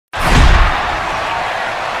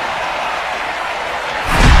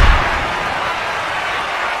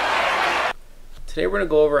Today we're going to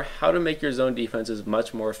go over how to make your zone defenses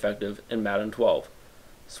much more effective in Madden 12.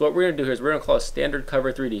 So what we're going to do here is we're going to call a standard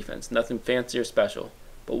cover 3 defense, nothing fancy or special.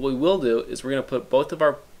 But what we will do is we're going to put both of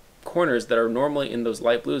our corners that are normally in those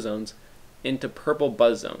light blue zones into purple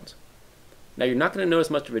buzz zones. Now you're not going to notice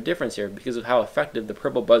much of a difference here because of how effective the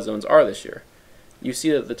purple buzz zones are this year. You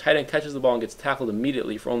see that the tight end catches the ball and gets tackled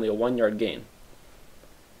immediately for only a 1-yard gain.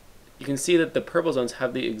 You can see that the purple zones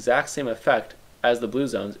have the exact same effect as the blue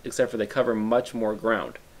zones, except for they cover much more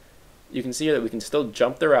ground. You can see here that we can still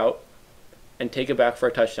jump the route and take it back for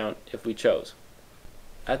a touchdown if we chose.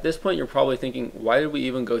 At this point you're probably thinking, why did we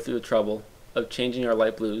even go through the trouble of changing our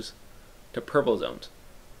light blues to purple zones?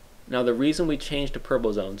 Now the reason we changed to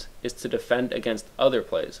purple zones is to defend against other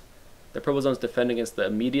plays. The purple zones defend against the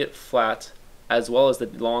immediate flats as well as the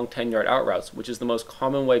long 10-yard out routes, which is the most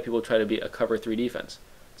common way people try to beat a cover 3 defense.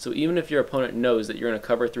 So even if your opponent knows that you're in a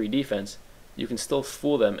cover 3 defense, you can still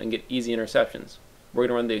fool them and get easy interceptions. We're going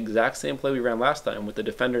to run the exact same play we ran last time with the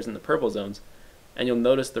defenders in the purple zones, and you'll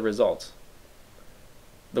notice the results.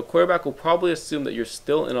 The quarterback will probably assume that you're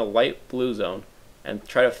still in a light blue zone and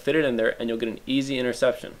try to fit it in there, and you'll get an easy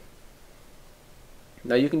interception.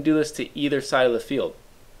 Now you can do this to either side of the field.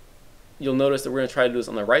 You'll notice that we're going to try to do this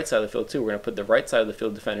on the right side of the field too. We're going to put the right side of the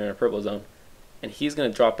field defender in a purple zone, and he's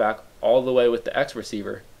going to drop back all the way with the X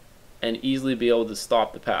receiver and easily be able to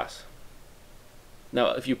stop the pass.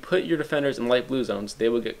 Now if you put your defenders in light blue zones, they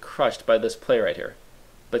will get crushed by this play right here.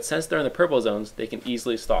 But since they're in the purple zones, they can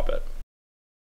easily stop it.